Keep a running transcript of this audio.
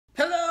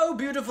Hello,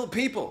 beautiful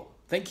people.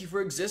 Thank you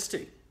for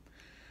existing.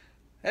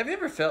 Have you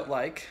ever felt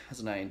like, as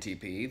an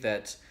INTP,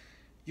 that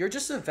you're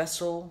just a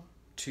vessel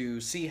to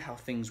see how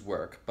things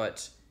work,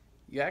 but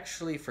you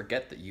actually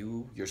forget that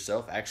you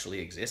yourself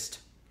actually exist?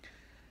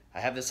 I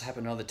have this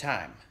happen all the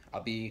time.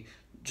 I'll be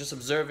just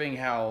observing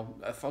how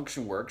a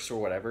function works or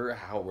whatever,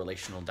 how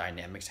relational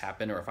dynamics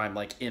happen, or if I'm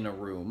like in a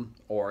room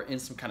or in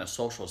some kind of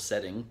social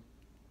setting,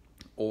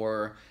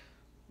 or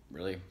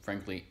really,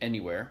 frankly,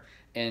 anywhere.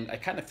 And I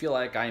kind of feel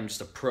like I'm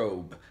just a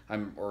probe,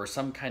 or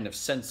some kind of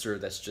sensor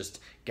that's just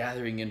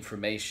gathering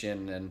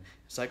information. And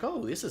it's like,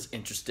 oh, this is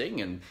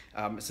interesting. And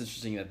it's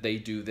interesting that they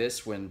do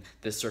this when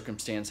this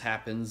circumstance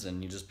happens,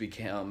 and you just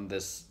become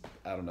this,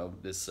 I don't know,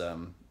 this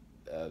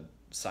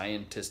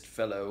scientist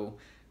fellow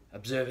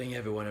observing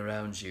everyone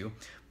around you.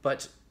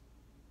 But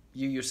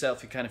you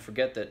yourself, you kind of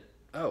forget that,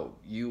 oh,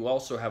 you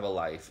also have a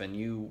life, and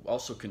you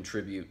also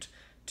contribute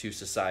to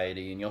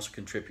society, and you also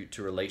contribute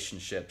to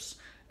relationships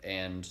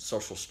and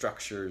social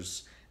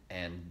structures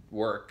and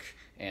work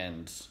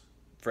and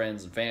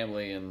friends and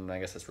family, and I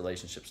guess that's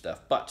relationship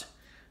stuff. But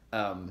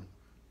at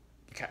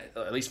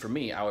least for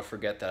me, I would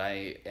forget that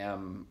I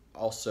am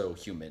also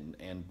human,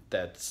 and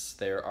that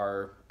there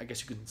are, I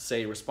guess you can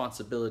say,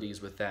 responsibilities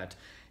with that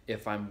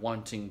if I'm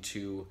wanting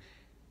to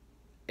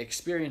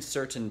experience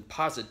certain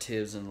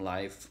positives in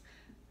life,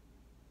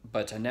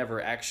 but I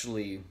never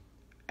actually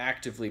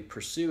actively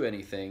pursue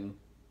anything,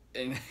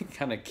 and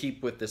kind of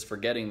keep with this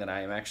forgetting that I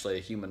am actually a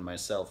human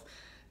myself,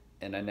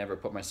 and I never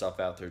put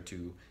myself out there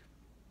to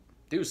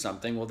do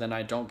something. Well, then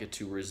I don't get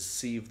to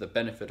receive the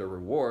benefit or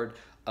reward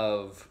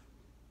of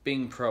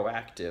being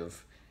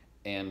proactive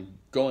and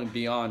going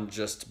beyond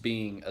just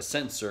being a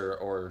sensor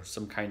or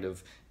some kind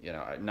of,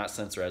 not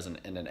sensor as in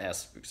an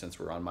S, since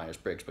we're on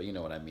Myers-Briggs, but you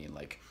know what I mean,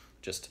 like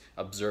just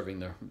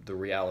observing the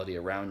reality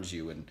around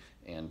you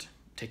and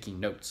taking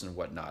notes and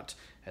whatnot,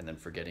 and then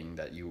forgetting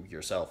that you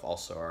yourself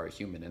also are a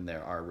human, and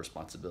there are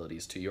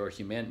responsibilities to your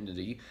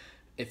humanity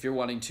if you're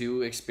wanting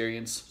to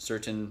experience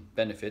certain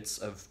benefits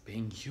of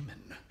being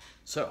human.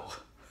 So,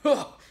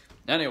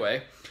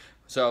 anyway,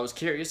 so I was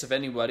curious if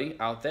anybody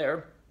out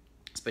there,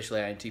 especially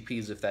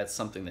INTPs, if that's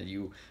something that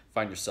you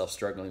find yourself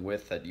struggling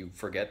with, that you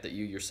forget that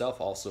you yourself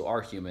also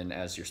are human,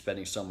 as you're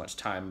spending so much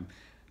time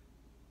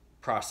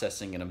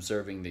processing and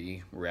observing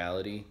the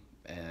reality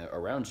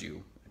around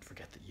you, and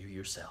forget that you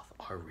yourself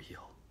are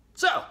real.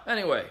 So,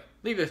 anyway,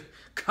 leave your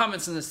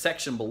comments in the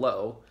section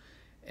below,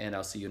 and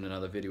I'll see you in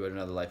another video at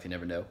another life you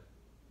never know.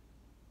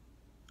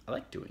 I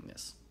like doing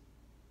this.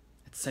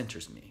 It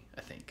centers me,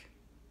 I think.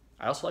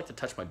 I also like to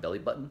touch my belly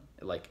button.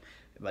 Like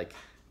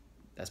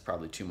that's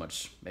probably too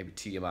much, maybe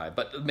TMI,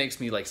 but it makes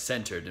me like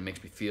centered. It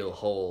makes me feel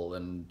whole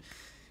and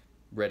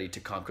ready to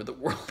conquer the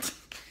world.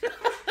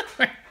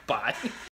 Bye.